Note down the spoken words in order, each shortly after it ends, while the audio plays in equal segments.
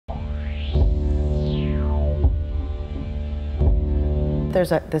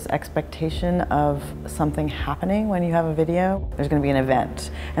There's this expectation of something happening when you have a video. There's going to be an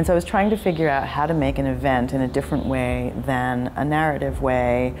event. And so I was trying to figure out how to make an event in a different way than a narrative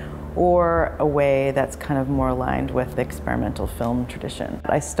way, or a way that's kind of more aligned with the experimental film tradition.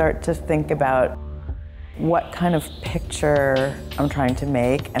 I start to think about what kind of picture I'm trying to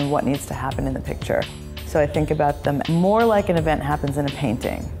make and what needs to happen in the picture. So I think about them more like an event happens in a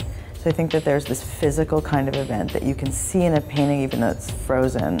painting. So I think that there's this physical kind of event that you can see in a painting even though it's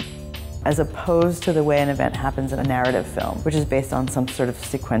frozen, as opposed to the way an event happens in a narrative film, which is based on some sort of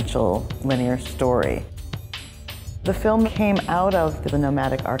sequential linear story. The film came out of the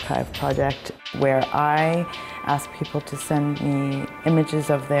Nomadic Archive project, where I asked people to send me images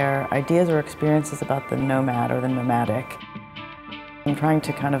of their ideas or experiences about the nomad or the nomadic. I'm trying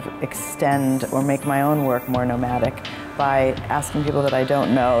to kind of extend or make my own work more nomadic by asking people that I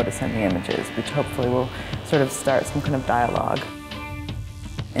don't know to send me images, which hopefully will sort of start some kind of dialogue.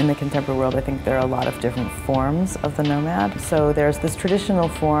 In the contemporary world, I think there are a lot of different forms of the nomad. So there's this traditional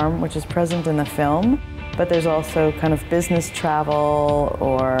form, which is present in the film, but there's also kind of business travel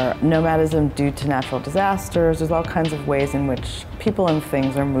or nomadism due to natural disasters. There's all kinds of ways in which people and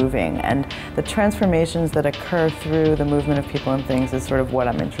things are moving, and the transformations that occur through the movement of people and things is sort of what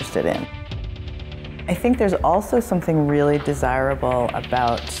I'm interested in. I think there's also something really desirable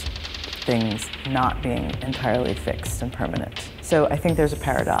about things not being entirely fixed and permanent. So I think there's a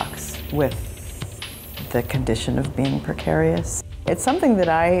paradox with the condition of being precarious. It's something that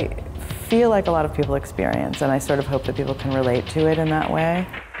I feel like a lot of people experience, and I sort of hope that people can relate to it in that way.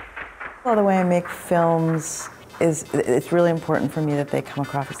 Well, the way I make films is, it's really important for me that they come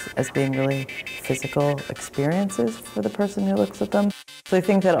across as being really physical experiences for the person who looks at them. So I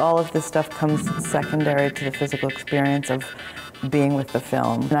think that all of this stuff comes secondary to the physical experience of being with the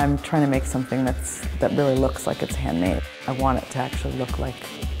film. And I'm trying to make something that really looks like it's handmade. I want it to actually look like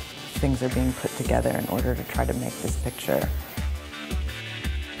things are being put together in order to try to make this picture.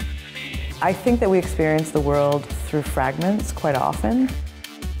 I think that we experience the world through fragments quite often.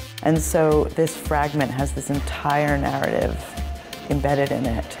 And so this fragment has this entire narrative embedded in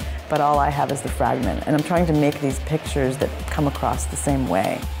it, but all I have is the fragment. And I'm trying to make these pictures that come across the same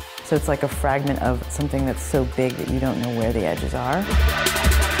way. So it's like a fragment of something that's so big that you don't know where the edges are.